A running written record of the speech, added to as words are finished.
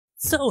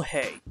So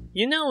hey,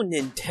 you know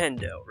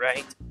Nintendo,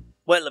 right?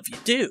 Well, if you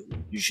do,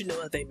 you should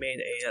know that they made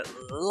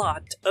a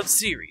lot of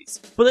series.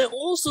 But I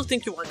also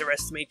think you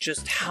underestimate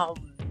just how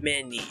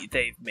many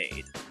they've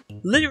made.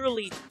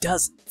 Literally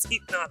dozens,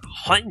 if not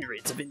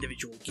hundreds of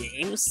individual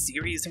games,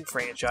 series, and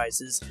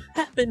franchises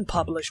have been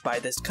published by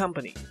this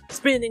company,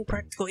 spanning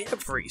practically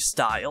every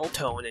style,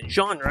 tone, and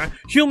genre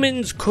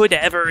humans could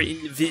ever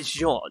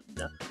envision.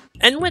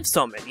 And with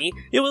so many,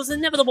 it was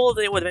inevitable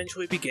they would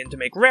eventually begin to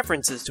make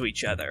references to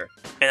each other.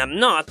 And I'm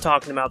not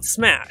talking about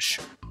Smash.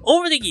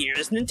 Over the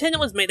years,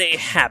 Nintendo has made a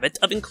habit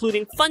of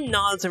including fun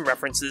nods and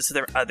references to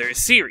their other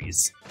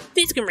series.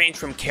 These can range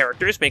from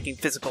characters making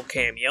physical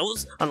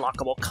cameos,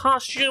 unlockable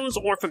costumes,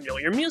 or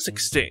familiar music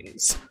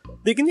stings.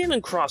 They can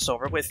even cross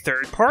over with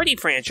third-party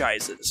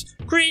franchises,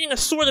 creating a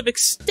sort of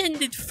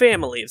extended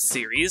family of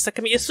series that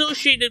can be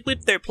associated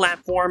with their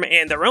platform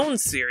and their own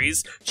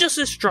series just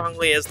as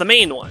strongly as the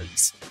main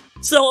ones.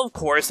 So of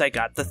course I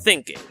got to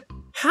thinking,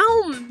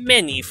 how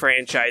many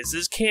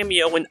franchises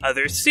cameo in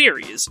other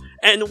series?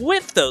 And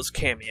with those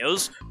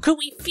cameos, could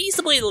we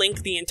feasibly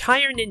link the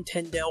entire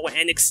Nintendo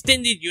and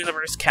Extended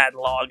Universe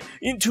catalog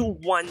into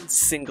one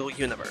single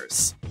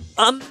universe?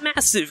 A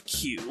massive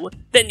Q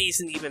that needs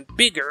an even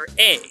bigger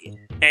A.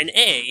 And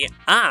A,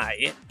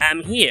 I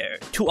am here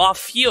to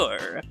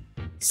offer.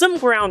 Some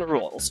ground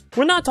rules.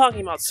 We're not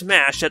talking about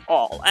Smash at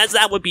all, as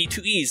that would be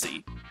too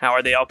easy. How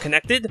are they all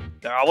connected?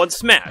 They're all in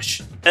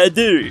Smash.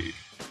 Adieu.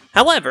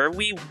 However,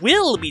 we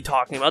will be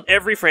talking about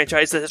every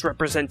franchise that is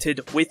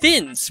represented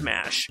within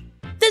Smash.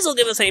 This will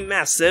give us a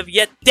massive,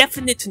 yet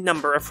definite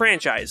number of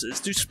franchises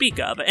to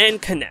speak of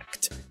and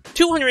connect.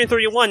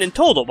 231 in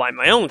total by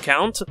my own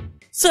count.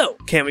 So,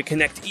 can we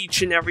connect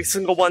each and every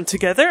single one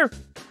together?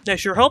 I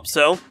sure hope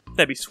so.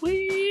 That'd be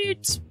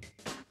sweet!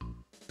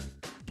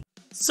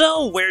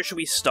 So, where should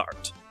we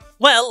start?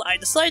 Well, I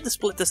decided to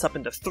split this up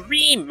into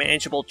 3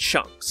 manageable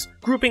chunks,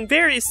 grouping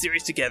various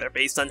series together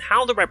based on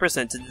how they're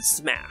represented in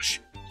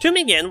Smash. To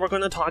begin, we're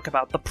going to talk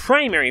about the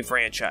primary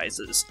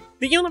franchises.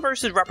 The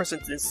universe is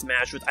represented in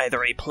Smash with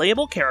either a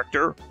playable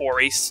character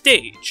or a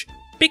stage.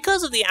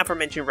 Because of the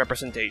aforementioned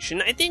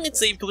representation, I think it's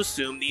safe to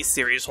assume these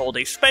series hold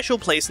a special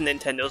place in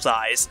Nintendo's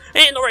eyes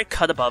and are a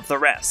cut above the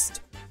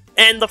rest.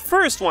 And the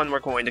first one we're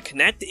going to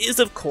connect is,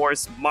 of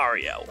course,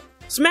 Mario.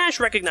 Smash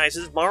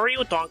recognizes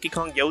Mario, Donkey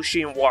Kong,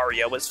 Yoshi, and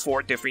Wario as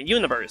 4 different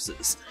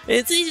universes.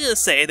 It's easy to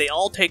say they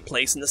all take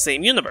place in the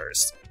same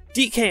universe.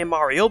 DK and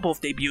Mario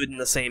both debuted in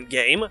the same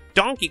game,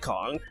 Donkey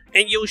Kong,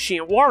 and Yoshi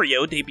and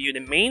Wario debuted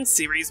in main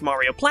series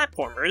Mario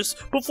platformers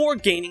before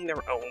gaining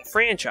their own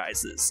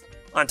franchises.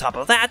 On top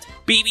of that,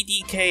 Baby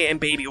DK and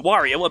Baby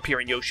Wario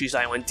appear in Yoshi's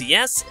Island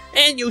DS,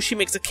 and Yoshi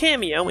makes a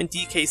cameo in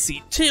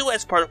DKC 2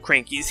 as part of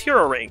Cranky's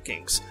Hero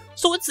Rankings,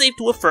 so it's safe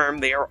to affirm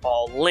they are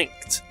all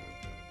linked.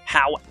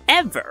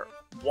 However,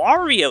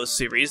 Wario's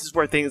series is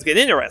where things get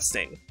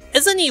interesting.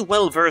 As any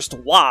well-versed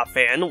Wah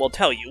fan will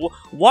tell you,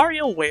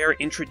 WarioWare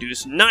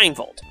introduced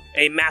 9V,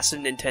 a massive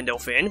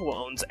Nintendo fan who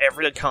owns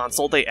every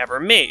console they ever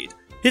made.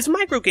 His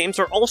microgames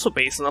are also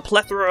based on a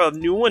plethora of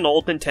new and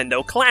old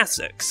Nintendo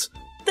classics.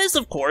 This,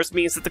 of course,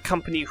 means that the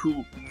company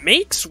who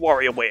makes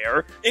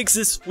WarioWare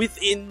exists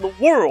within the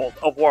world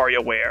of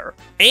WarioWare,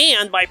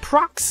 and by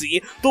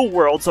proxy, the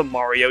worlds of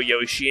Mario,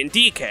 Yoshi, and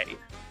DK.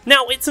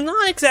 Now, it's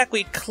not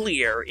exactly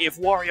clear if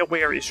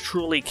WarioWare is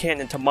truly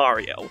canon to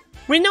Mario.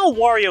 We know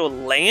Wario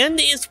Land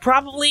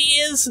probably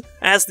is,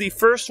 as the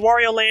first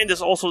Wario Land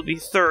is also the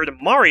third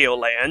Mario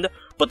Land,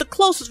 but the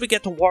closest we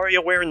get to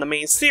WarioWare in the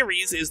main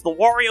series is the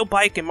Wario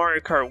Bike in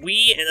Mario Kart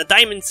Wii and the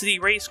Diamond City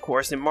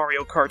Racecourse in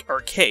Mario Kart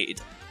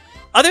Arcade.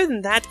 Other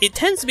than that, it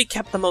tends to be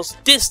kept the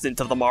most distant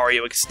of the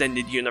Mario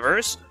extended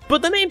universe,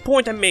 but the main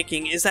point I'm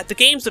making is that the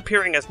games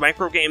appearing as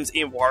microgames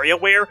in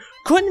WarioWare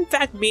could in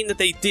fact mean that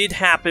they did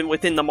happen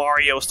within the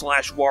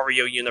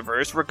Mario/Wario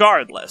universe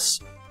regardless.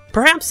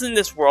 Perhaps in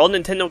this world,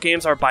 Nintendo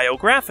games are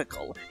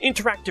biographical,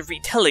 interactive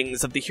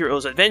retellings of the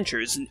hero's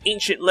adventures and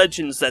ancient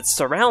legends that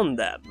surround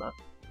them.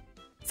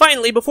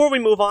 Finally, before we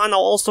move on, I'll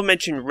also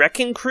mention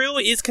Wrecking Crew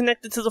is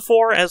connected to the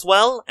 4 as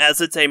well,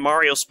 as it's a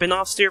Mario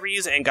spin-off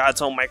series and got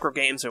its own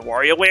microgames in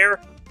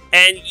WarioWare.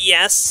 And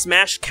yes,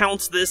 Smash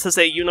counts this as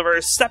a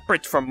universe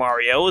separate from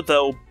Mario,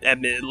 though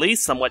admittedly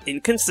somewhat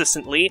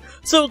inconsistently,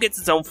 so it gets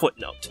its own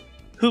footnote.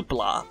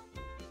 Hoopla.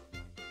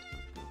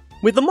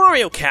 With the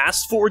Mario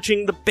cast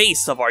forging the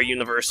base of our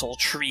universal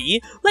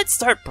tree, let's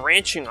start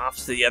branching off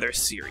to the other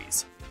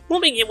series. We'll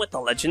begin with the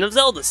Legend of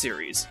Zelda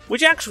series,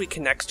 which actually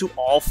connects to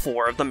all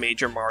 4 of the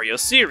major Mario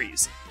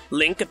series.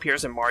 Link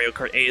appears in Mario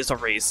Kart 8 as a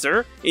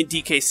racer, in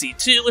DKC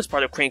 2 as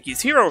part of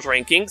Cranky's Heroes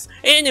Rankings,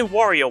 and in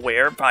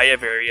WarioWare via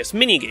various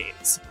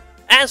minigames.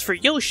 As for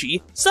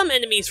Yoshi, some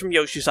enemies from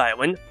Yoshi's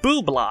Island,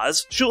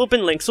 Booblas, show up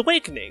in Link's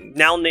Awakening,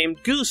 now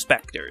named Goo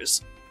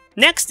Specters.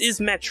 Next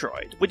is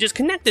Metroid, which is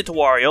connected to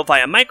Wario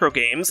via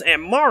microgames,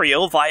 and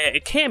Mario via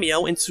a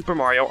cameo in Super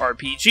Mario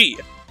RPG,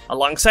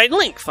 alongside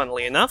Link,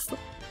 funnily enough.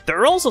 There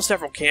are also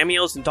several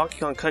cameos in Donkey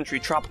Kong Country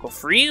Tropical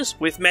Freeze,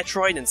 with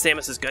Metroid and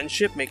Samus's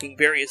gunship making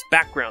various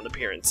background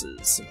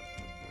appearances.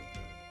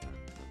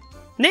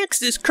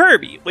 Next is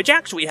Kirby, which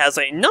actually has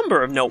a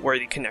number of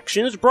noteworthy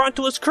connections brought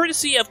to us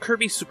courtesy of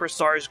Kirby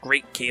Superstar's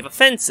Great Cave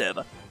Offensive.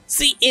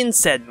 See, in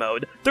said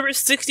mode, there are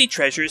 60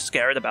 treasures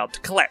scattered about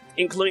to collect,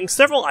 including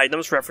several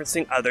items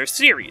referencing other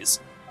series.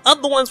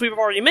 Of the ones we've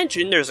already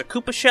mentioned, there's a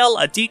Koopa Shell,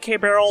 a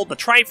DK Barrel, the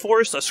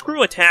Triforce, a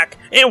Screw Attack,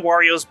 and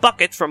Wario's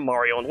Bucket from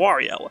Mario &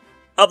 Wario.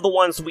 Of the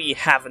ones we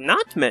have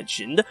not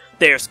mentioned,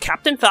 there's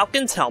Captain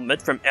Falcon's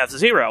helmet from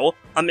F-Zero,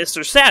 a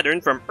Mr.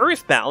 Saturn from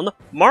Earthbound,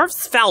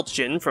 Marth's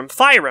Falchion from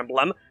Fire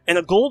Emblem, and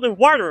a golden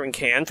watering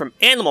can from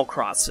Animal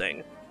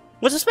Crossing.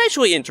 What's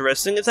especially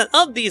interesting is that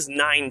of these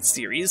 9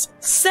 series,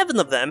 7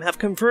 of them have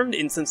confirmed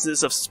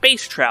instances of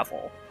space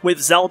travel, with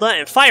Zelda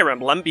and Fire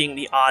Emblem being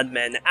the odd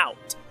men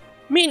out.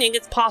 Meaning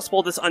it's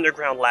possible this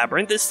underground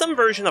labyrinth is some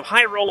version of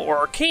Hyrule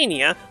or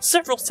Arcania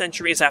several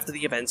centuries after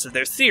the events of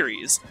their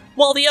series,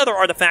 while the other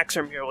artifacts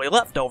are merely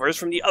leftovers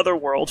from the other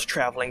worlds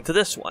traveling to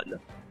this one.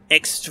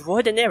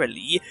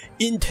 Extraordinarily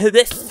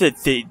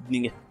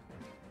interesting.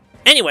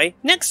 Anyway,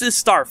 next is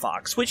Star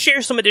Fox, which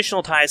shares some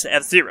additional ties to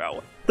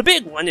F-Zero. The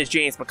big one is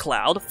James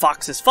McCloud,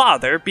 Fox's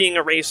father, being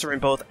a racer in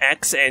both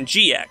X and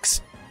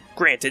GX.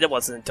 Granted, it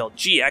wasn't until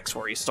GX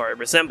where he started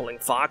resembling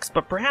Fox,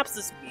 but perhaps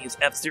this means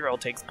F-Zero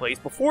takes place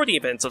before the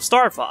events of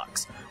Star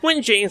Fox,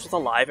 when James was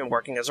alive and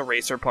working as a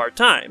racer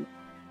part-time.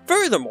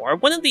 Furthermore,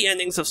 one of the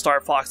endings of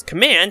Star Fox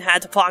Command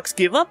had Fox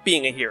give up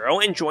being a hero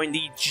and join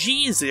the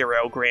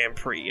G-Zero Grand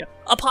Prix,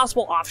 a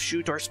possible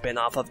offshoot or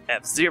spin-off of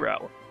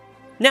F-Zero.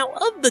 Now,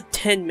 of the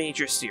 10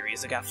 major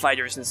series that got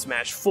fighters in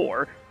Smash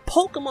 4,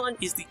 Pokémon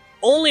is the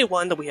only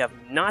one that we have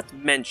not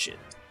mentioned.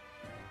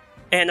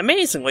 And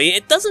amazingly,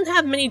 it doesn't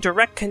have many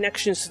direct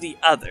connections to the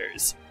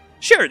others.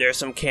 Sure, there's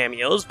some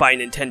cameos by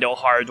Nintendo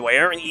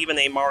hardware and even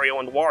a Mario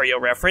 & Wario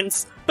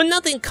reference, but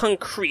nothing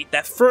concrete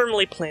that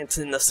firmly plants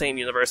it in the same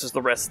universe as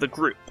the rest of the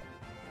group.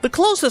 The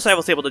closest I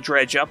was able to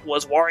dredge up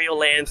was Wario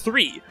Land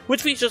 3,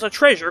 which features a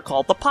treasure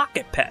called the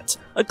Pocket Pet,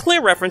 a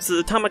clear reference to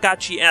the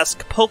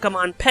Tamagotchi-esque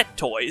Pokemon pet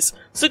toys,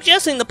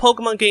 suggesting the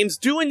Pokemon games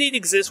do indeed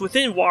exist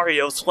within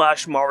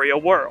Wario/Mario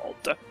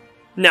World.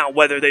 Now,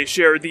 whether they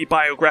share the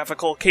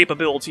biographical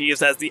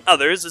capabilities as the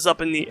others is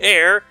up in the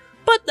air,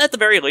 but at the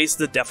very least,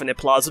 the definite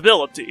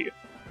plausibility.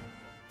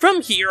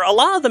 From here, a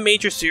lot of the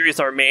major series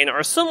that remain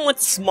are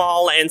somewhat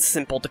small and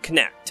simple to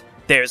connect.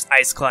 There's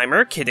Ice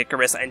Climber, Kid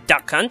Icarus, and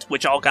Duck Hunt,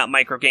 which all got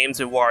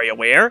microgames in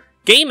WarioWare,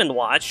 Game &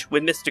 Watch,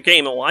 with Mr.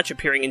 Game & Watch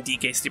appearing in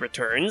DKC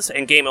Returns,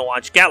 and Game &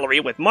 Watch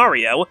Gallery with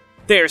Mario.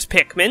 There's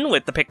Pikmin,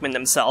 with the Pikmin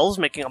themselves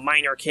making a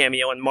minor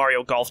cameo in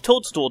Mario Golf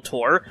Toadstool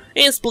Tour,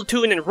 and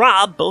Splatoon and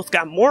Rob both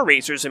got more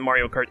racers in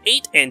Mario Kart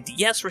 8 and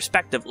DS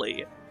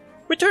respectively.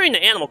 Returning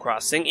to Animal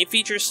Crossing, it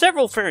features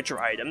several furniture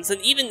items and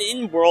even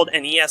in-world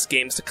NES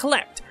games to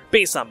collect,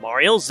 based on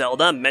Mario,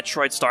 Zelda,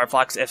 Metroid, Star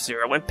Fox,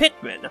 F-Zero, and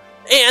Pikmin,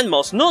 and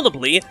most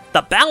notably,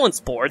 the balance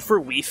board for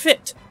Wii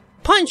Fit.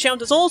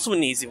 Punch-Out is also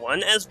an easy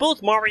one, as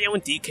both Mario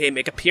and DK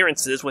make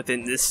appearances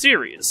within this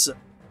series.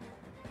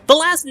 The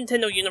last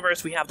Nintendo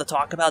universe we have to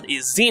talk about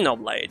is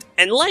Xenoblade,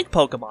 and like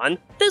Pokemon,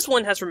 this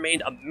one has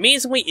remained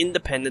amazingly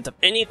independent of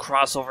any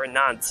crossover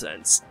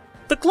nonsense.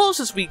 The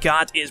closest we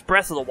got is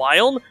Breath of the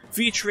Wild,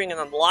 featuring an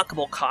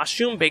unlockable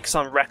costume based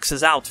on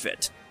Rex's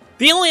outfit.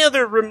 The only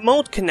other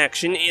remote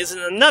connection is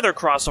in another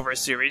crossover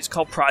series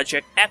called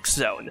Project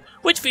X-Zone,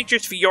 which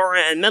features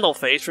Fiora and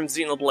Metalface from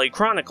Xenoblade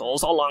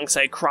Chronicles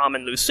alongside Chrom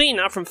and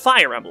Lucina from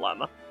Fire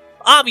Emblem.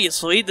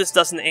 Obviously, this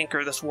doesn't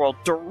anchor this world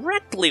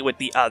directly with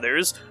the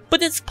others,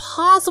 but it's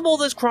possible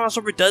this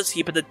crossover does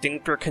keep a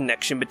deeper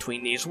connection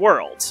between these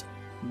worlds.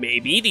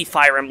 Maybe the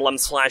Fire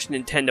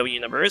Emblem/Nintendo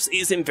universe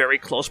is in very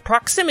close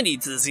proximity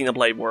to the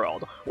Xenoblade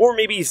world, or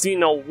maybe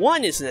Xeno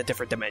 1 is in a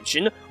different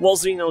dimension, while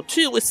Xeno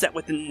 2 is set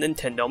within the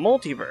Nintendo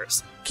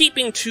multiverse,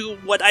 keeping to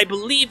what I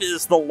believe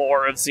is the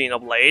lore of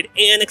Xenoblade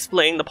and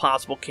explaining the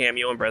possible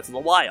cameo in Breath of the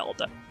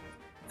Wild.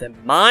 The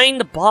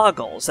mind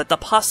boggles at the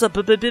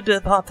possibility.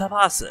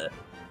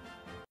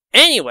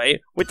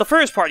 Anyway, with the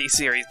first party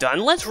series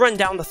done, let's run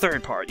down the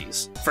third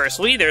parties.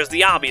 Firstly, there's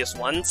the obvious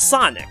one,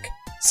 Sonic.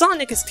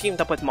 Sonic has teamed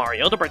up with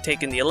Mario to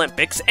partake in the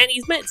Olympics, and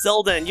he's met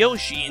Zelda and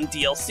Yoshi in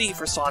DLC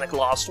for Sonic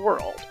Lost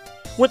World.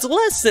 What's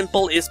less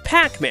simple is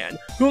Pac-Man,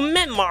 who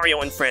met Mario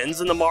and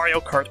friends in the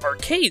Mario Kart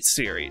Arcade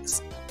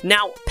series.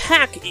 Now,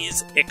 Pac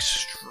is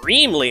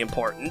extremely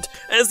important,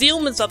 as he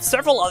opens up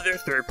several other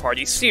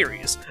third-party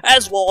series,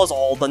 as well as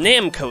all the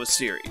Namco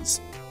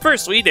series.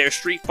 Firstly, there's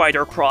Street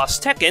Fighter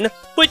Cross Tekken,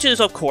 which is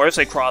of course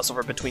a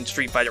crossover between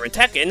Street Fighter and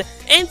Tekken,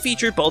 and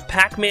featured both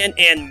Pac-Man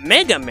and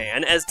Mega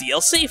Man as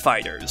DLC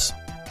fighters.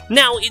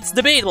 Now, it's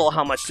debatable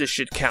how much this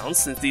should count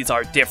since these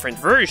are different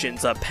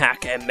versions of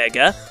Pac and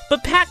Mega,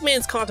 but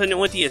Pac-Man's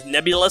continuity is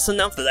nebulous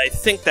enough that I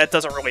think that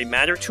doesn't really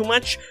matter too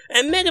much,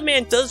 and Mega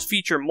Man does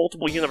feature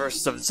multiple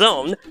universes of its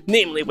own,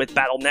 namely with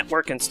Battle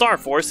Network and Star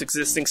Force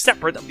existing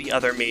separate of the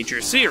other major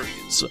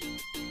series.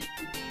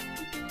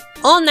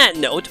 On that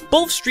note,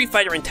 both Street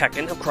Fighter and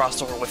Tekken have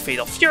crossed over with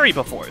Fatal Fury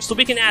before, so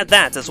we can add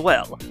that as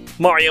well.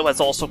 Mario has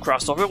also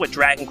crossed over with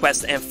Dragon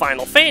Quest and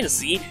Final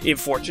Fantasy in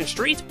Fortune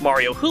Street,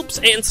 Mario Hoops,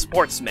 and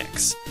Sports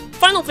Mix.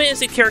 Final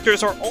Fantasy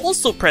characters are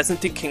also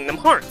present in Kingdom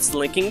Hearts,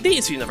 linking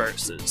these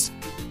universes.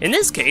 In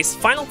this case,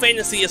 Final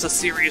Fantasy is a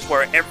series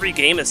where every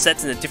game is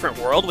set in a different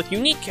world with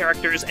unique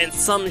characters and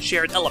some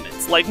shared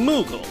elements, like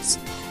Moogles.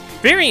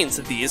 Variants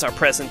of these are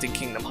present in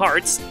Kingdom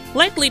Hearts,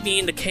 likely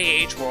being the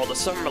KH world of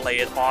some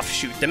related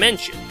offshoot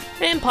dimension,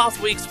 and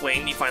possibly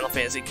explain the Final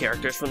Fantasy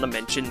characters from the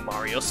mentioned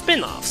Mario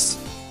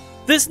spin-offs.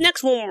 This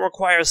next one will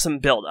require some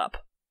build-up.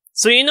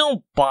 So you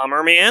know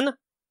Bomberman?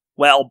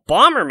 Well,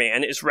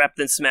 Bomberman is repped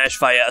in Smash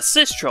via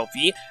Assist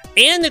Trophy,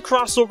 and a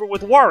crossover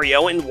with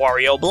Wario in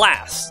Wario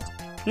Blast.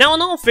 Now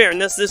in all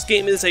fairness, this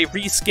game is a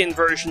reskin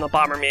version of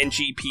Bomberman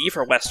GP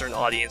for Western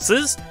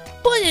audiences,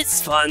 but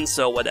it's fun,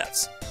 so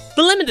whatevs.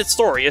 The limited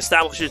story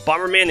establishes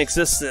Bomberman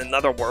exists in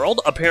another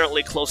world,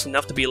 apparently close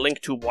enough to be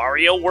linked to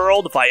Wario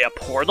World via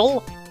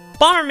Portal.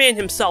 Bomberman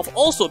himself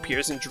also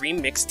appears in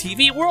Dream Mix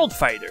TV World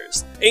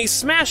Fighters, a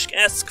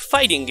Smash-esque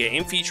fighting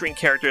game featuring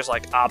characters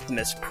like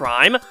Optimus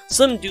Prime,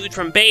 some dude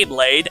from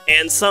Beyblade,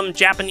 and some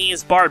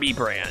Japanese Barbie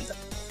brand.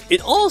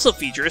 It also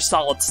features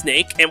Solid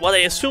Snake and what I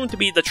assume to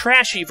be the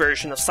trashy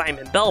version of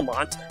Simon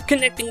Belmont,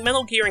 connecting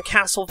Metal Gear and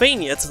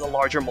Castlevania to the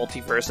larger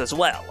multiverse as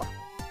well.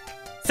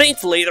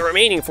 Thankfully, the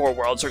remaining 4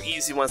 worlds are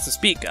easy ones to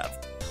speak of.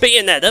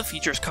 Bayonetta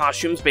features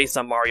costumes based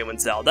on Mario and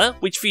Zelda,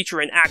 which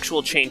feature an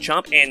actual Chain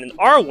Chomp and an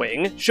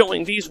R-Wing,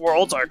 showing these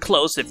worlds are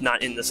close if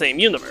not in the same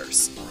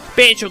universe.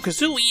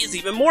 Banjo-Kazooie is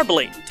even more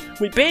blatant,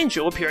 with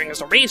Banjo appearing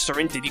as a racer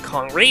in Diddy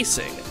Kong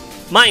Racing.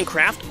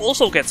 Minecraft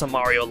also gets a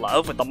Mario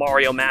love with the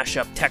Mario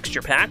Mashup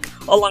texture pack,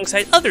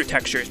 alongside other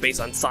textures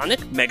based on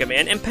Sonic, Mega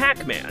Man, and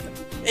Pac-Man.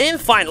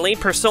 And finally,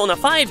 Persona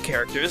 5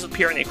 characters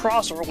appear in a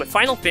crossover with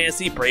Final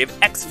Fantasy Brave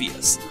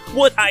Exvius,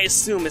 what I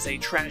assume is a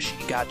trashy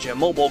gacha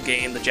mobile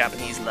game the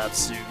Japanese love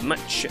so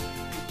much.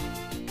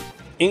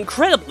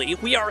 Incredibly,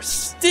 we are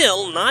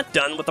still not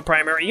done with the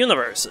primary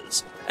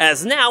universes,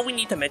 as now we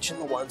need to mention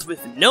the ones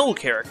with no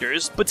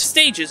characters, but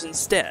stages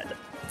instead.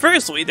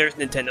 Firstly, there's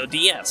Nintendo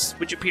DS,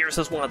 which appears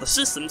as one of the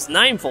systems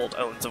Ninefold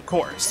owns, of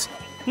course.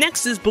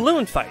 Next is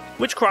Balloon Fight,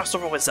 which crossed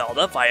over with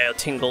Zelda via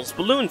Tingle's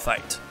Balloon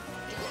Fight.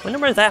 Wonder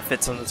where that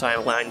fits on the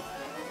timeline.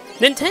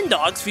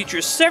 Nintendogs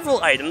features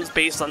several items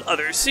based on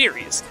other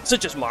series,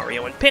 such as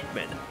Mario and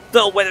Pikmin,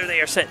 though whether they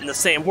are set in the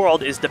same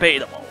world is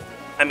debatable.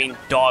 I mean,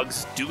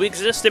 dogs do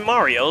exist in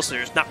Mario, so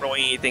there's not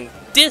really anything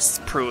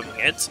disproving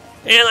it,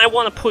 and I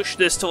want to push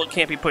this till it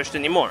can't be pushed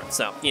anymore,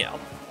 so, you know.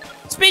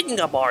 Speaking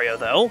of Mario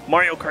though,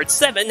 Mario Kart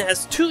 7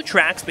 has 2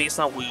 tracks based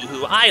on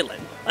Woohoo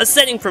Island, a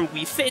setting from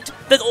Wii Fit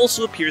that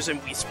also appears in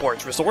Wii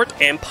Sports Resort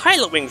and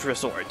Pilot Wings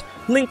Resort,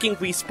 linking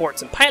Wii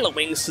Sports and Pilot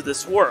Wings to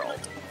this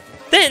world.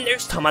 Then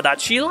there's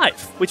Tamagotchi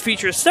Life, which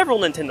features several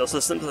Nintendo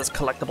systems as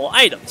collectible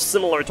items,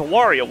 similar to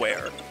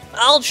WarioWare.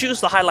 I'll choose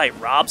to highlight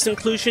Rob's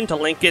inclusion to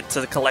link it to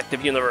the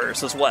collective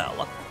universe as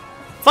well.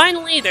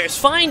 Finally, there's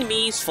Find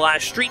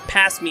Me/Street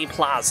Pass Me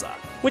Plaza,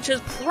 which is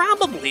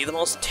probably the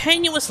most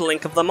tenuous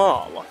link of them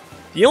all.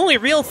 The only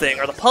real thing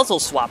are the puzzle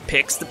swap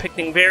pics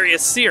depicting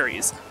various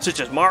series,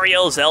 such as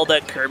Mario, Zelda,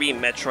 Kirby,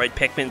 Metroid,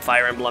 Pikmin,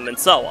 Fire Emblem, and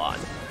so on.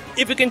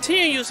 If we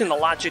continue using the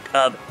logic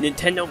of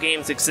Nintendo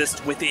games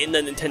exist within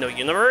the Nintendo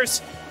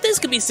universe, this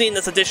could be seen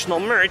as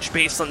additional merch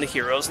based on the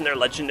heroes and their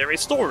legendary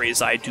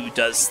stories, I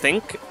does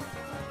think.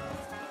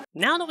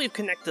 Now that we've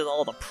connected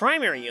all the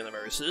primary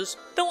universes,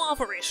 they'll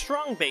offer a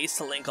strong base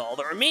to link all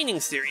the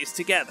remaining series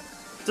together.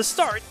 To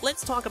start,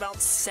 let's talk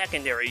about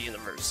secondary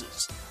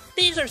universes.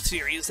 These are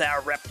series that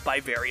are repped by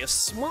various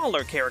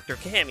smaller character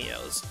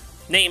cameos,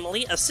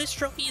 namely assist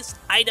trophies,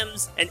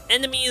 items, and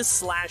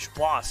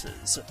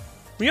enemies/bosses.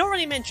 We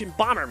already mentioned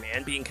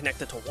Bomberman being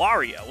connected to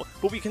Wario,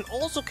 but we can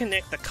also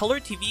connect the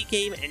Color TV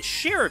game and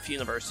Sheriff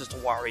universes to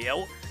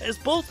Wario, as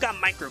both got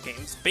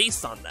microgames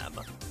based on them.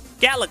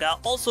 Galaga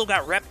also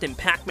got repped in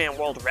Pac-Man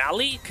World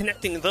Rally,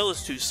 connecting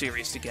those 2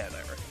 series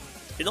together.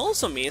 It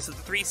also means that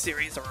the 3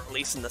 series that were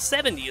released in the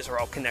 70s are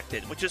all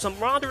connected, which is a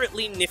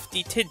moderately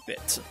nifty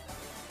tidbit.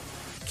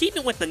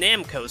 Keeping with the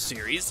Namco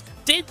series,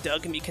 Dig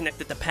Dug can be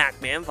connected to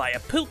Pac-Man via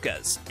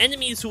Pukas,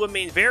 enemies who have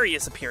made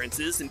various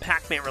appearances in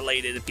Pac-Man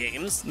related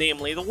games,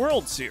 namely the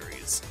World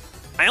series.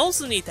 I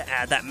also need to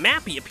add that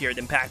Mappy appeared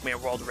in Pac-Man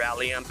World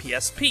Rally on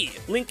PSP,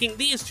 linking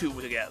these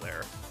 2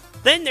 together.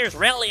 Then there's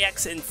Rally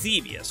X and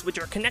Xevious, which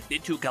are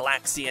connected to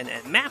Galaxian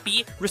and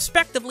Mappy,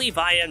 respectively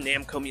via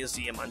Namco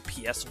Museum on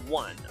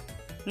PS1.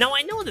 Now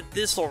I know that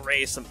this will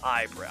raise some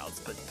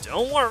eyebrows, but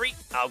don't worry,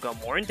 I'll go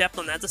more in depth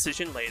on that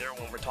decision later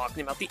when we're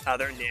talking about the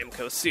other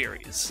Namco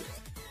series.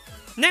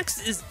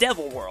 Next is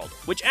Devil World,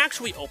 which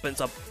actually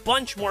opens a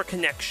bunch more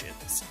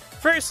connections.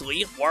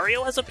 Firstly,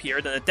 Wario has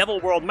appeared in a Devil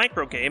World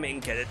microgame in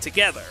Get It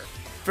Together.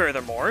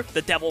 Furthermore,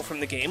 the devil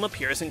from the game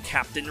appears in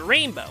Captain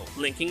Rainbow,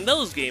 linking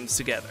those games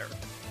together.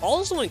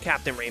 Also in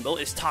Captain Rainbow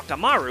is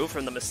Takamaru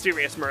from the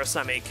Mysterious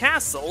Murasame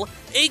Castle,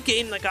 a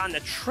game that got an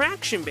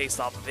attraction based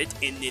off of it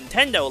in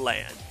Nintendo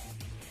Land.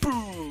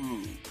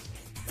 Boo!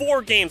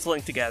 4 games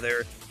linked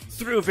together,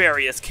 through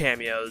various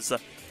cameos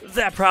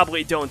that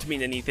probably don't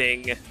mean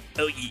anything.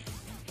 Oh yeah.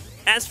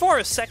 As far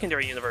as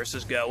secondary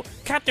universes go,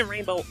 Captain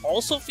Rainbow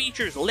also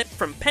features Lip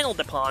from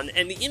Penelopon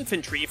and the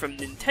infantry from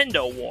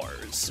Nintendo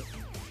Wars.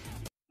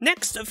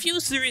 Next, a few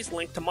series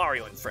linked to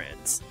Mario and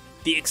Friends.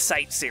 The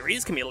Excite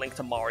series can be linked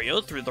to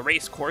Mario through the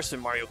race course in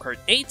Mario Kart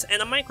 8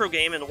 and a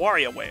microgame in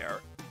WarioWare.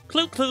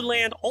 Clue Clue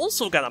Land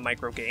also got a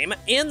microgame,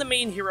 and the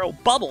main hero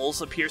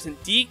Bubbles appears in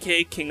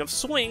DK King of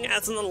Swing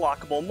as an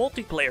unlockable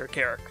multiplayer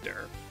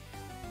character.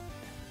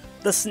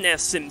 The SNES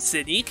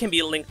SimCity can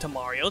be linked to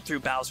Mario through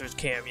Bowser's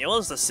cameo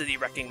as the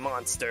city-wrecking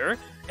monster,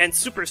 and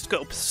Super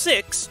Scope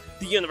 6,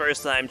 the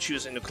universe that I'm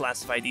choosing to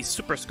classify the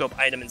Super Scope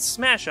item in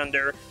Smash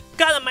under,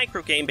 got a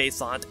microgame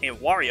based on it in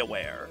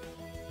WarioWare.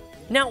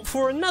 Now,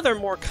 for another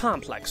more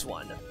complex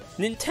one,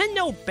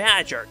 Nintendo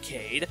Badge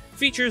Arcade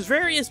features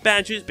various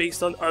badges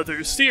based on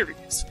other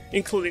series,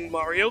 including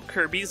Mario,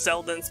 Kirby,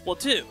 Zelda, and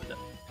Splatoon.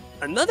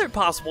 Another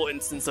possible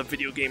instance of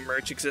video game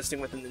merch existing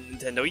within the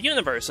Nintendo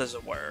universe, as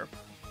it were.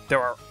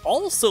 There are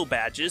also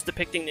badges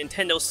depicting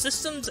Nintendo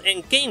systems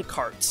and game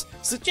carts,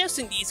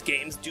 suggesting these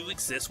games do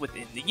exist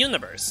within the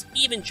universe,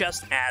 even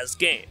just as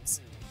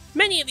games.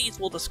 Many of these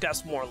we'll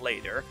discuss more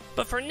later,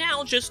 but for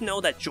now just know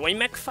that Joy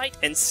Mech Fight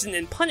and Sin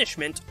and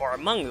Punishment are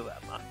among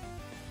them.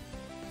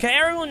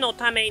 Kaeru no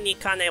Tame ni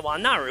Kane wa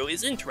Naru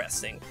is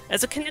interesting,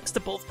 as it connects to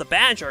both the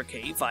Badge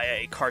Arcade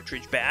via a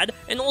cartridge bad,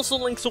 and also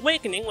Link's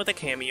Awakening with a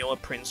cameo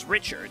of Prince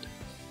Richard.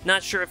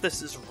 Not sure if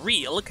this is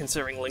real,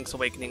 considering Link's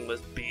Awakening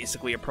was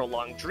basically a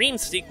prolonged dream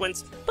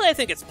sequence, but I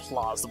think it's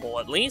plausible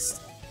at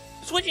least.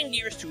 Switching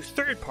gears to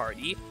third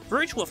party,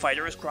 Virtua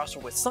Fighter is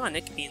crossover with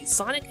Sonic in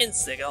Sonic and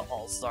Sega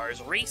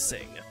All-Stars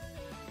Racing.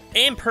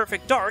 And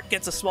Perfect Dark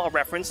gets a small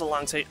reference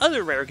alongside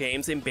other rare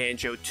games in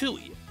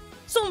Banjo-Tooie.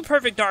 Some of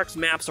Perfect Dark's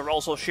maps are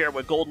also shared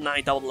with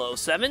GoldenEye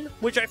 007,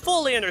 which I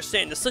fully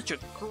understand is such a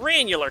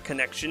granular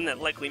connection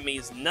that likely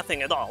means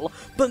nothing at all,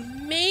 but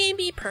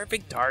maybe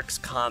Perfect Dark's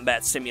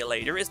combat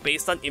simulator is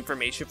based on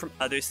information from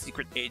other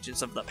secret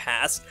agents of the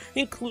past,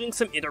 including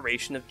some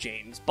iteration of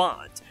James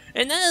Bond.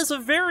 And that is a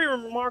very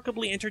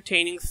remarkably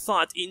entertaining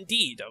thought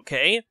indeed,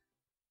 okay?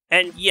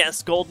 And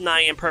yes,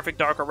 GoldenEye and Perfect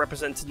Dark are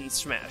represented in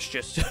Smash,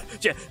 just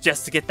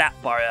to get that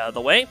part out of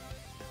the way.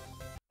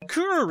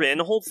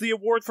 Kuririn holds the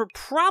award for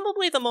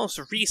probably the most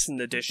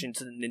recent addition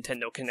to the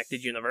Nintendo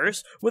Connected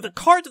Universe, with a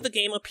card of the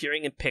game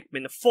appearing in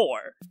Pikmin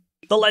 4.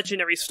 The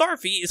legendary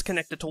Starfy is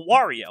connected to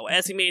Wario,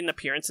 as he made an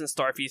appearance in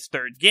Starfy's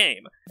third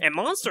game, and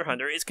Monster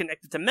Hunter is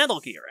connected to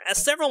Metal Gear,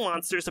 as several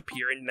monsters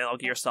appear in Metal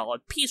Gear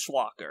Solid Peace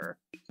Walker.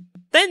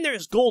 Then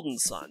there's Golden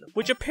Sun,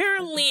 which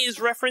apparently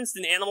is referenced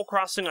in Animal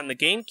Crossing on the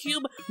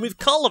GameCube, with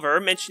Culliver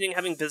mentioning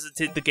having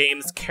visited the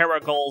game's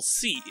Caragol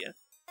Sea.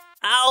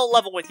 I'll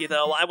level with you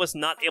though, I was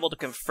not able to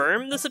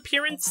confirm this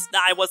appearance,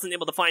 I wasn't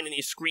able to find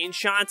any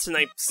screenshots, and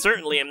I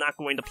certainly am not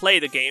going to play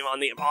the game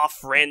on the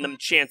off-random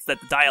chance that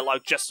the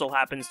dialogue just so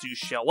happens to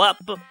show up.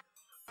 But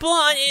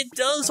it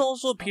does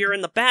also appear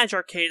in the Badge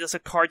Arcade as a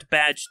cart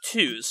badge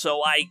too,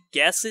 so I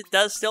guess it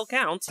does still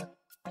count.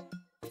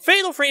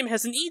 Fatal Frame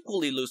has an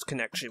equally loose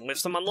connection, with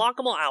some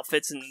unlockable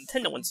outfits in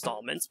Nintendo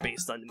installments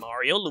based on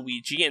Mario,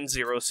 Luigi, and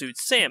Zero Suit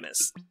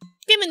Samus.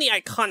 Given the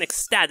iconic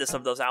status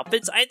of those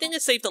outfits, I think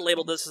it's safe to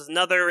label this as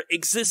another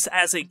exists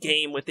as a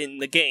game within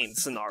the game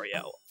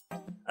scenario.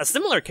 A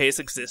similar case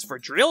exists for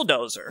Drill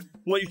Dozer,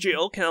 where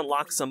Jill can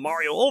unlock some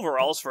Mario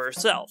overalls for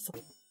herself.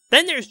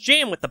 Then there's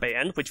Jam with the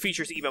Band, which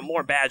features even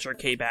more Badge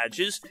Arcade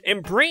badges,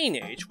 and Brain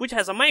Age, which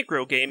has a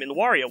micro game in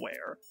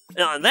WarioWare.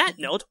 And on that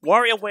note,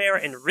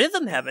 WarioWare and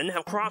Rhythm Heaven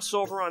have crossed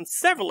over on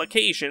several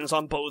occasions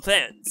on both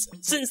ends,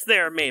 since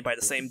they're made by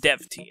the same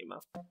dev team.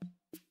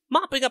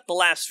 Mopping up the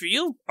last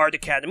few, Art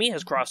Academy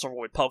has crossover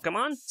with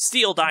Pokemon,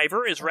 Steel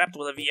Diver is wrapped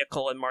with a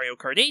vehicle in Mario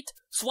Kart 8,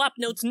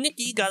 Swapnote's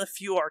Nikki got a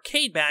few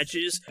arcade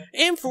badges,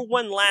 and for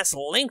one last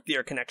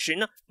lengthier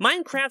connection,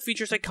 Minecraft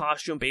features a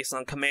costume based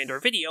on Commander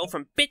Video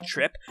from Bit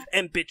Trip,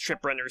 and Bit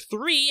Trip Runner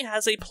 3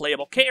 has a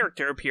playable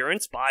character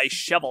appearance by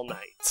Shovel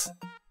Knight.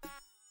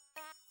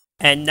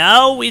 And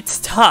now it's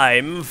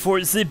time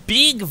for the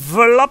big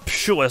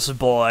voluptuous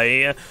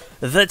boy,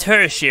 the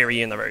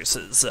tertiary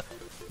universes.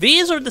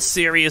 These are the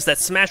series that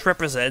Smash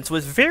represents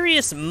with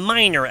various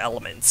minor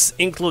elements,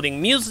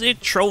 including music,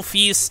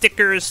 trophies,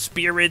 stickers,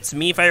 spirits,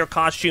 Mii Fighter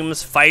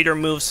costumes, fighter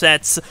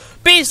movesets.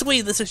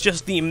 Basically, this is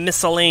just the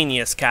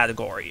miscellaneous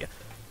category.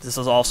 This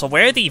is also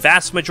where the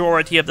vast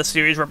majority of the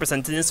series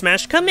represented in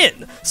Smash come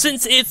in,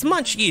 since it's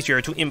much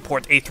easier to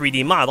import a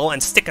 3D model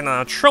and stick it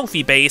on a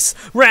trophy base,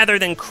 rather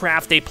than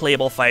craft a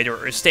playable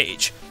fighter or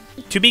stage.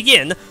 To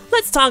begin,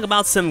 let's talk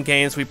about some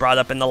games we brought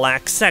up in the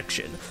last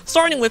section,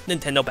 starting with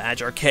Nintendo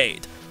Badge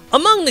Arcade.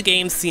 Among the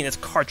games seen as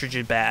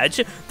cartridge badge,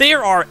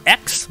 there are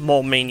X,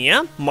 Mole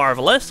Mania,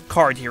 Marvelous,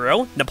 Card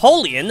Hero,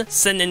 Napoleon,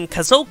 Sennen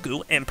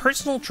Kazoku, and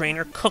Personal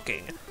Trainer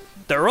Cooking.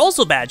 There are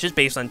also badges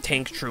based on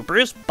Tank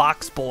Troopers,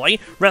 Box Boy,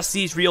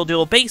 Rusty's Real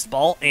Deal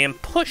Baseball, and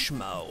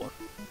Pushmo.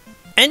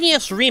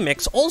 NES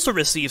Remix also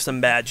receives some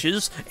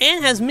badges,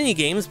 and has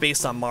minigames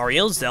based on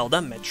Mario, Zelda,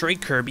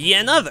 Metroid, Kirby,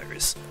 and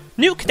others.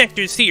 New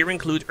connectors here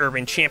include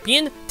Urban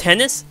Champion,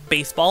 tennis,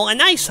 baseball,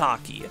 and ice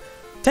hockey.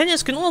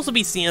 Tennis can also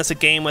be seen as a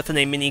game within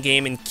a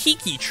minigame in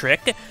Kiki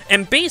Trick,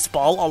 and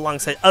baseball,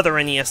 alongside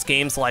other NES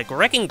games like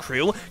Wrecking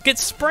Crew,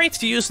 gets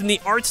sprites used in the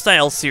art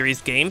style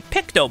series game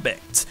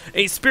Picto-Bit,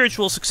 a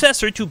spiritual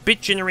successor to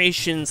Bit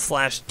Generation /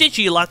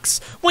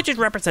 Digilux, which is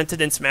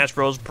represented in Smash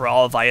Bros.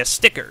 Brawl via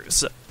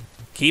stickers.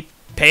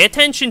 Pay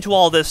attention to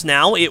all this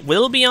now, it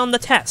will be on the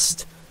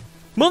test.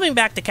 Moving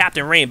back to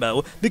Captain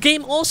Rainbow, the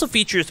game also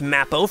features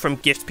Mappo from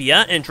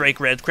Giftpia and Drake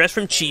Redcrest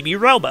from Chibi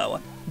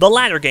Robo. The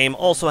latter game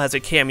also has a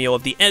cameo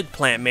of the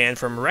Eggplant Man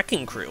from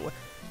Wrecking Crew.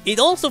 It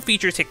also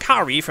features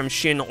Hikari from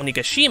Shin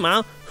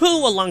Onigashima,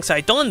 who,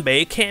 alongside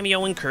Donbei,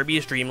 cameo in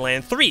Kirby's Dream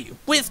Land 3,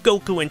 with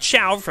Goku and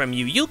Chao from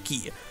Yu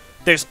Yuki.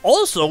 There's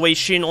also a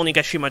Shin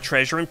Onigashima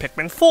treasure in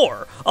Pikmin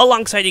 4,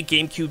 alongside a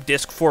GameCube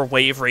disc for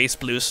Wave Race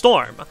Blue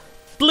Storm.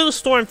 Blue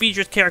Storm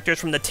features characters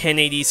from the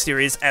 1080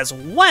 series as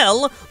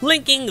well,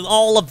 linking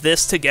all of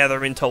this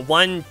together into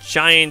one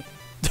giant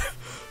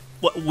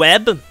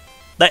web.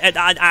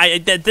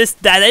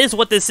 That is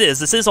what this is.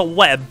 This is a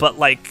web, but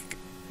like,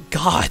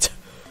 God.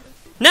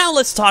 Now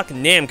let's talk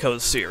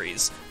Namco's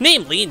series,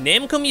 namely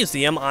Namco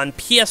Museum on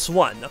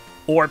PS1,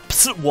 or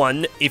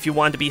PS1 if you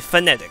want to be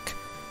phonetic.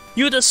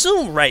 You'd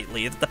assume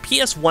rightly that the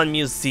PS1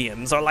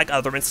 museums are like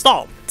other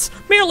installments,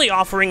 merely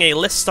offering a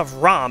list of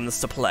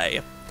ROMs to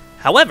play.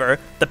 However,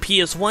 the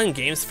PS1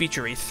 games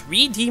feature a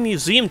 3D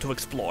museum to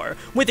explore,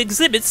 with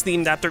exhibits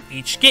themed after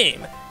each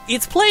game.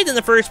 It's played in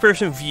the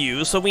first-person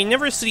view, so we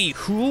never see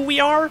who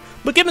we are,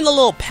 but given the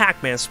little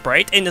Pac-Man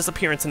sprite and his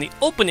appearance in the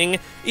opening,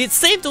 it's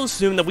safe to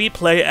assume that we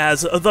play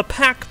as the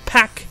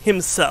Pac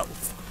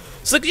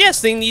himself,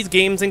 suggesting these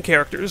games and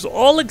characters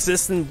all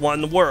exist in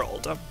one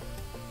world.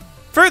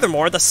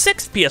 Furthermore, the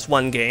sixth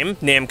PS1 game,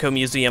 Namco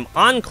Museum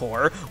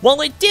Encore,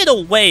 while it did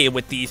away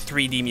with the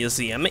 3D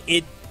museum,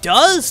 it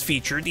does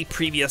feature the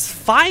previous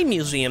 5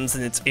 museums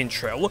in its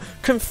intro,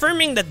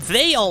 confirming that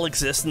they all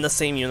exist in the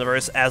same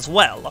universe as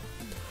well.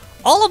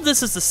 All of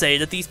this is to say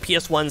that these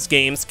PS1's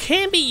games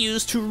can be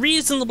used to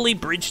reasonably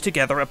bridge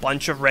together a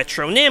bunch of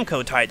retro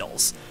Namco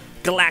titles.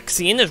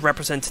 Galaxian is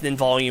represented in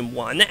Volume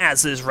 1,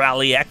 as is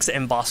Rally X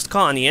and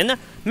Bostonian,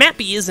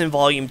 Mappy is in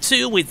Volume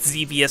 2 with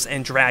Xevious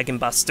and Dragon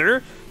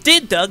Buster,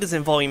 Did Doug is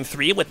in Volume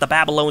 3 with the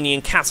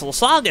Babylonian Castle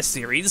Saga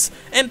series,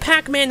 and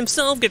Pac-Man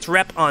himself gets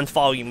rep on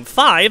Volume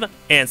 5,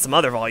 and some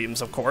other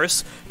volumes of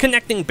course,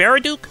 connecting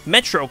Baraduke,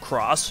 Metro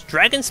Cross,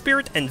 Dragon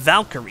Spirit, and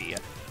Valkyrie.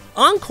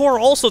 Encore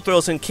also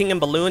throws in King and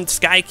Balloon,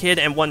 Sky Kid,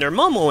 and Wonder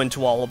Momo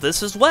into all of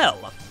this as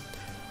well.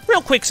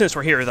 Real quick since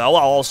we're here though,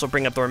 I'll also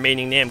bring up the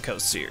remaining Namco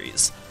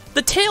series.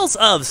 The Tales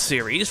of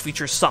series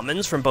features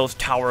summons from both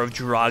Tower of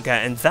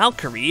Juraga and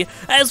Valkyrie,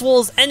 as well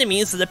as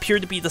enemies that appear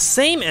to be the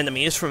same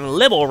enemies from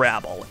Libel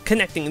Rabble,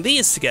 connecting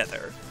these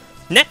together.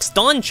 Next,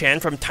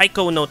 Don-chan from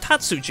Taiko no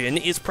Tatsujin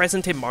is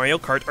present in Mario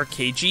Kart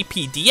Arcade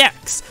GP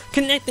DX,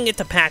 connecting it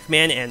to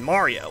Pac-Man and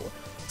Mario.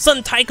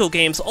 Some Taiko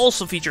games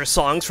also feature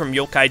songs from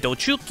Yokai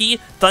Dochuki,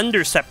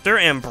 Thunder Scepter,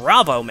 and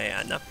Bravo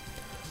Man.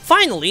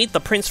 Finally, the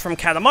Prince from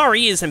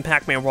Katamari is in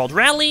Pac-Man World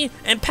Rally,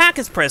 and Pac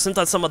is present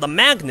on some of the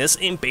Magnus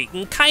in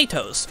Baten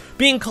Kaitos,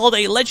 being called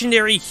a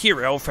legendary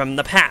hero from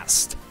the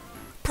past.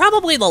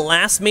 Probably the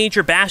last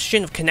major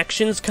bastion of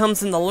connections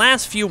comes in the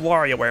last few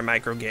WarioWare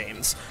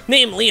microgames,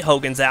 namely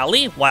Hogan's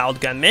Alley,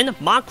 Wild Gunman,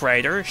 Mach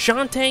Rider,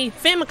 Shantae,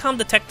 Famicom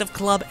Detective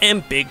Club,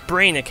 and Big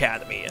Brain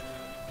Academy.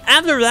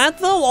 After that,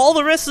 though, all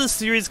the rest of the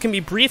series can be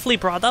briefly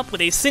brought up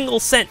with a single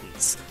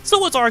sentence,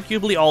 so it's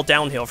arguably all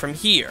downhill from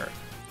here.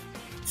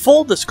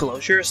 Full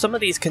disclosure, some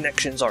of these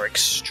connections are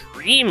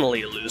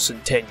extremely loose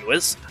and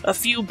tenuous, a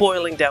few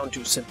boiling down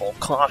to simple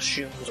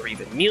costumes or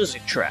even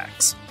music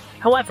tracks.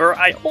 However,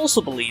 I also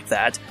believe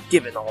that,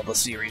 given all the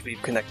series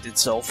we've connected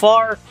so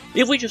far,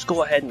 if we just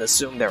go ahead and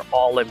assume they're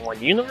all in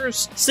one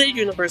universe, said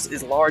universe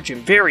is large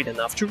and varied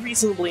enough to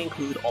reasonably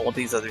include all of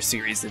these other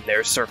series in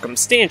there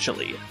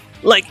circumstantially.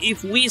 Like,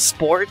 if Wii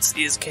Sports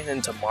is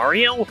canon to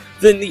Mario,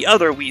 then the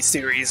other Wii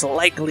series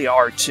likely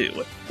are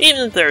too,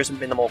 even if there's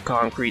minimal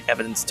concrete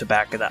evidence to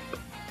back it up.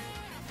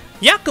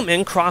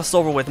 Yakumen crossed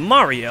over with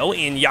Mario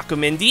in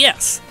Yakumen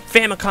DS.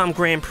 Famicom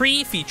Grand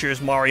Prix features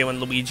Mario and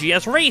Luigi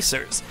as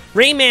racers.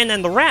 Rayman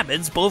and the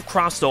Rabbids both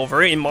crossed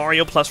over in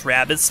Mario plus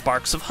Rabbids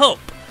Sparks of Hope.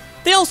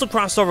 They also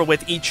crossed over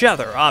with each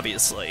other,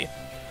 obviously.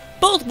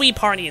 Both Wii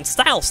Party and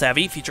Style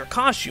Savvy feature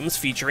costumes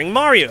featuring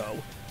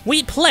Mario.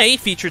 Wii Play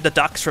featured the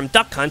ducks from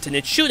Duck Hunt in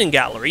its shooting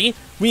gallery,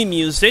 Wii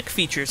Music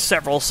features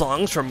several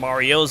songs from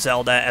Mario,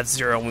 Zelda,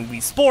 F-Zero, and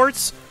Wii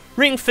Sports,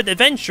 Ring Fit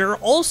Adventure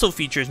also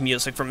features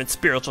music from its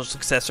spiritual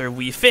successor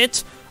Wii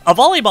Fit, a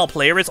volleyball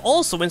player is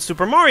also in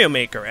Super Mario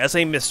Maker as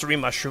a Mystery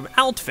Mushroom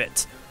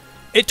outfit.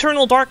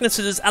 Eternal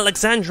Darkness'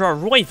 Alexandra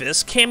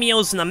Roivas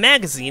cameos in a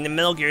magazine in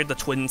Metal Gear The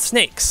Twin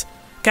Snakes.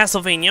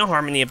 Castlevania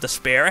Harmony of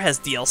Despair has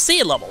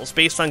DLC levels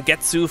based on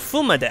Getsu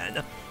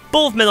Fumaden.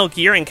 Both Metal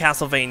Gear and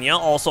Castlevania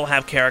also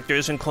have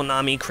characters in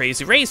Konami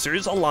Crazy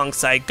Racers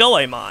alongside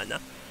Goemon.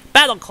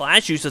 Battle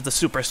Clash uses the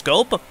Super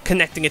Scope,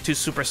 connecting it to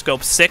Super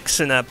Scope 6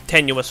 in a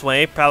tenuous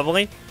way,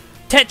 probably.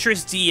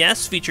 Tetris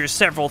DS features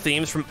several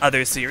themes from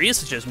other series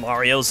such as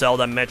Mario,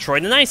 Zelda,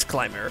 Metroid, and Ice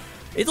Climber.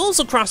 It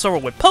also crossed over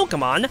with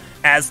Pokemon,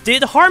 as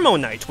did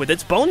Harmonite with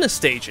its bonus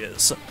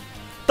stages.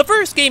 The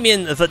first game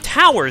in the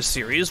Tower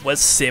series was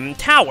Sim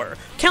Tower,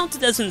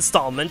 counted as an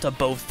installment of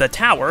both the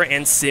Tower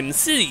and Sim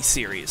City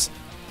series.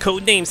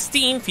 Codenamed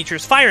Steam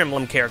features Fire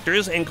Emblem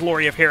characters, and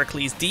Glory of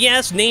Heracles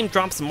DS name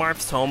drops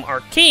Marth's home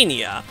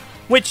Arcania,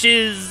 which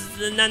is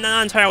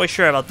not entirely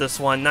sure about this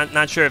one.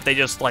 Not sure if they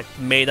just like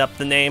made up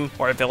the name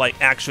or if it like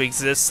actually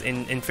exists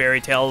in fairy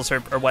tales or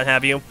what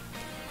have you.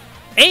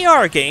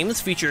 AR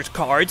Games features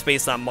cards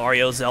based on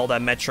Mario, Zelda,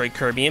 Metroid,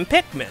 Kirby, and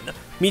Pikmin.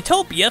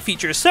 Miitopia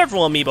features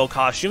several amiibo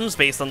costumes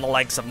based on the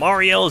likes of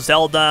Mario,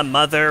 Zelda,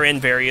 Mother,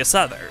 and various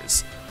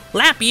others.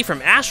 Lappy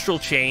from Astral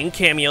Chain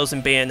cameos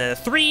in Bayonetta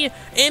 3,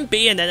 and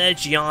Bayonetta,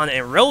 Gion,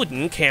 and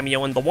Rodin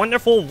cameo in The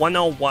Wonderful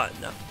 101.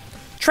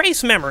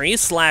 Trace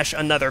Memories /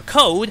 Another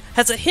Code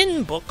has a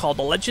hidden book called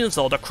The Legend of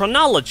Zelda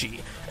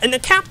Chronology, and the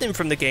captain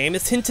from the game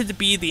is hinted to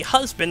be the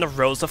husband of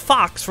Rosa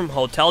Fox from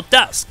Hotel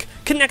Dusk,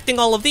 connecting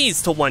all of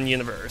these to one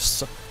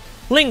universe.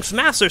 Link's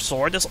Master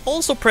Sword is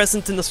also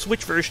present in the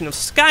Switch version of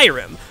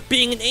Skyrim,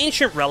 being an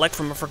ancient relic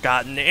from a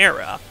forgotten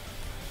era.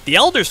 The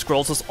Elder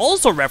Scrolls is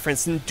also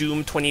referenced in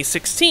Doom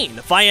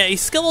 2016, via a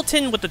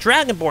skeleton with the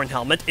Dragonborn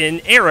helmet and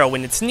an arrow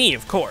in its knee,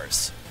 of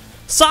course.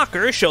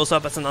 Soccer shows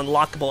up as an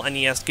unlockable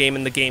NES game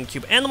in the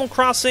GameCube Animal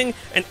Crossing,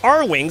 and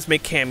R-Wings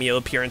make cameo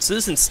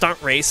appearances in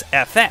Stunt Race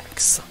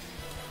FX.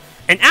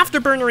 An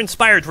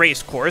Afterburner-inspired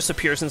race course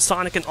appears in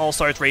Sonic and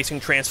All-Stars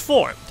Racing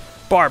Transformed.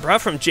 Barbara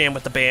from Jam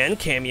with the Band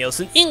cameos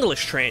in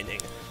English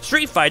Training.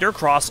 Street Fighter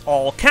Cross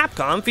All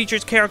Capcom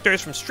features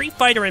characters from Street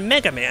Fighter and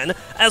Mega Man,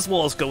 as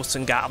well as Ghosts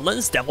and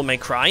Goblins, Devil May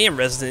Cry, and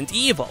Resident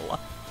Evil.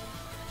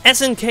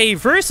 SNK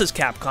vs.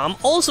 Capcom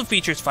also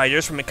features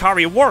fighters from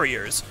Ikari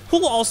Warriors,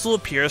 who also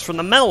appears from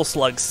the Metal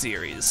Slug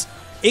series.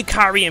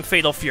 Ikari and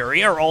Fatal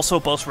Fury are also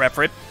both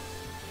repped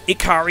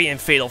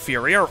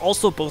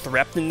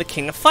in the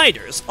King of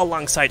Fighters,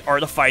 alongside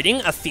Art of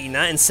Fighting, Athena,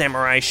 and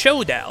Samurai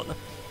Showdown.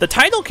 The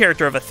title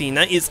character of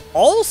Athena is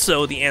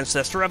also the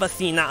ancestor of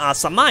Athena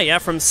Asamaya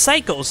from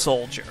Psycho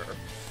Soldier.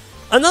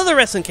 Another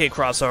SNK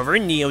crossover,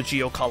 Neo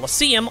Geo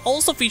Coliseum,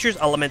 also features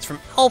elements from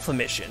Alpha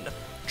Mission.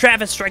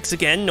 Travis Strikes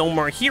Again No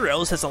More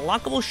Heroes has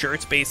unlockable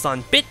shirts based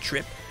on Bit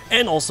Trip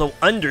and also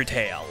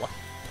Undertale.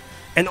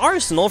 An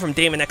Arsenal from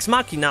Daemon X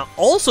Machina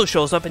also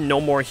shows up in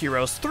No More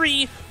Heroes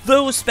 3,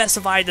 though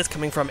specified as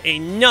coming from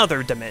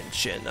another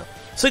dimension,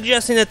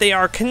 suggesting that they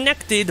are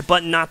connected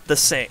but not the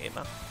same.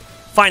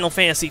 Final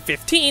Fantasy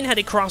XV had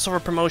a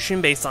crossover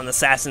promotion based on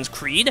Assassin's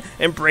Creed,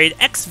 and Braid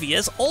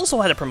Exvius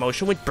also had a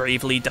promotion with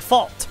Bravely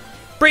Default.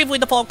 Bravely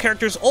Default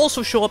characters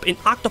also show up in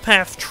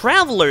Octopath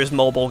Traveler's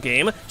mobile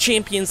game,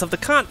 Champions of the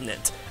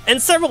Continent, and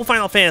several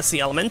Final Fantasy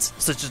elements,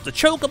 such as the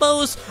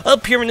Chocobos,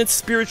 appear in its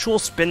spiritual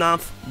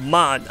spin-off,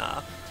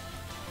 Mana.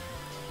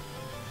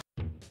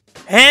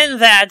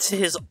 And that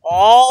is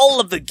all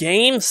of the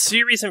games,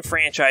 series, and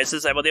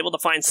franchises I was able to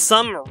find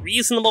some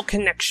reasonable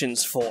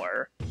connections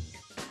for.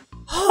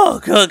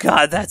 Oh, good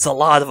God, that's a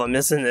lot of them,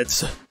 isn't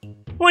it?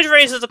 Which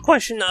raises the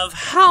question of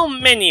how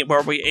many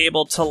were we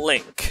able to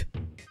link?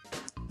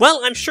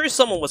 Well, I'm sure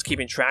someone was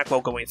keeping track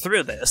while going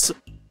through this,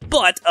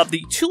 but of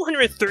the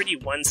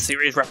 231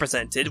 series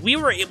represented, we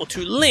were able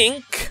to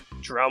link,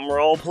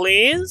 drumroll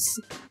please,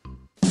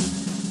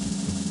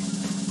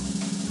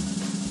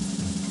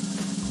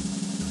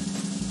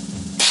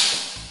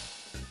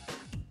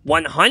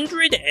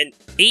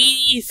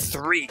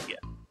 183.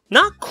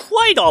 Not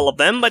quite all of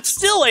them, but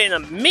still an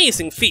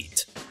amazing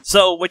feat.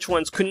 So, which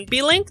ones couldn't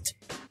be linked?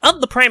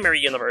 Of the primary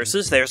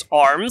universes, there's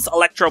ARMS,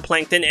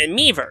 Electroplankton, and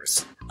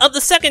Miiverse. Of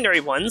the secondary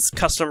ones,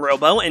 Custom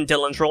Robo and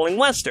Dylan's Rolling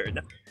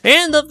Western.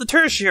 And of the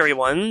tertiary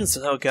ones,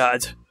 oh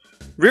god,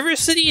 River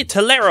City,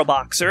 Tolero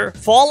Boxer,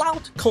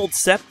 Fallout, Cold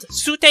Sept,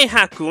 Sute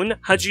Hakun,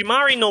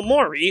 Hajimari no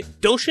Mori,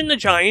 Doshin the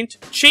Giant,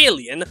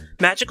 Chalien,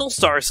 Magical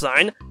Star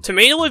Sign,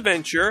 Tomato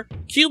Adventure,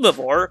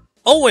 Cubivore,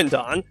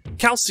 Owendon,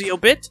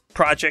 Calciobit,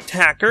 Project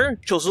Hacker,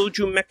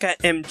 Chozoju Mecha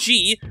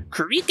MG,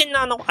 Kurikan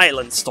Nano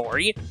Island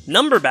Story,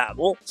 Number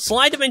Battle,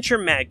 Slide Adventure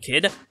Mad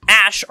Kid,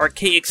 Ash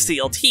Archaic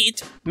Sealed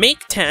Heat,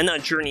 Make 10 A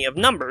Journey of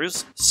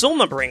Numbers,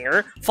 Soma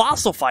Bringer,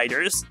 Fossil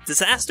Fighters,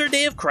 Disaster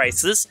Day of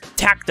Crisis,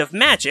 Tact of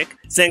Magic,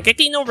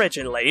 Zengeki no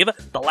Reginlave,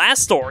 The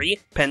Last Story,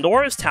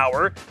 Pandora's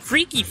Tower,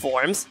 Freaky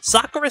Forms,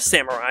 Sakura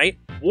Samurai,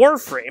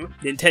 Warframe,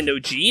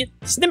 Nintendo G,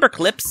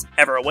 Snipperclips,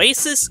 Ever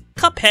Oasis,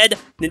 Cuphead,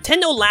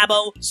 Nintendo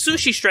Labo,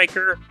 Sushi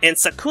Striker, and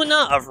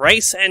Sakuna of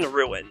Rice and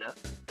Ruin.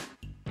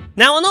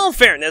 Now, in all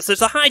fairness,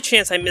 there's a high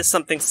chance I missed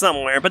something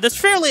somewhere, but it's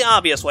fairly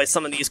obvious why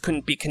some of these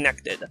couldn't be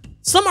connected.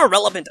 Some are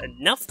relevant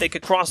enough they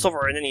could cross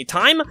over at any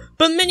time,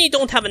 but many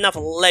don't have enough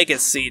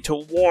legacy to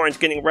warrant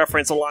getting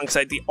referenced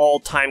alongside the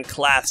all-time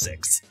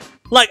classics.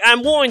 Like,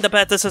 I'm willing to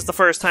bet this is the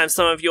first time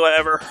some of you have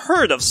ever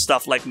heard of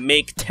stuff like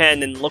Make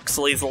 10 and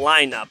Luxley's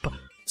lineup,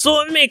 so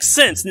it makes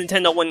sense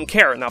Nintendo wouldn't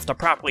care enough to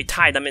properly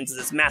tie them into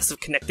this massive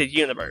connected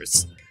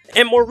universe.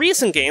 And more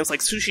recent games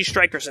like Sushi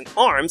Strikers and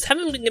ARMS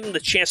haven't been given the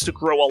chance to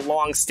grow a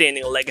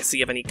long-standing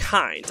legacy of any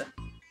kind.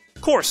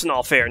 Of course, in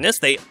all fairness,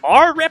 they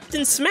are repped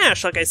in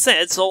Smash, like I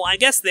said, so I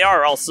guess they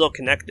are all still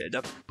connected.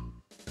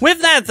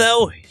 With that,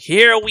 though,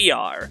 here we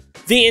are.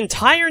 The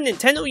entire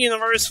Nintendo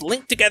universe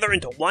linked together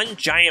into one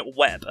giant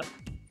web.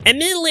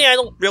 Admittedly, I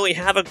don't really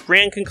have a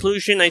grand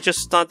conclusion, I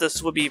just thought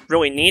this would be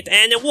really neat,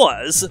 and it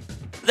was.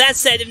 That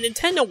said, if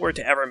Nintendo were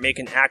to ever make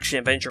an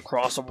action-adventure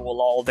crossover with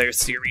all their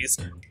series,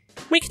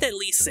 we can at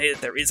least say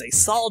that there is a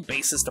solid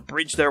basis to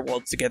bridge their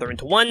worlds together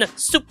into one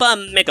super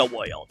mega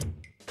world.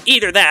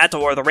 Either that,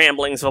 or the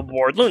ramblings of a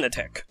bored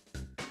lunatic.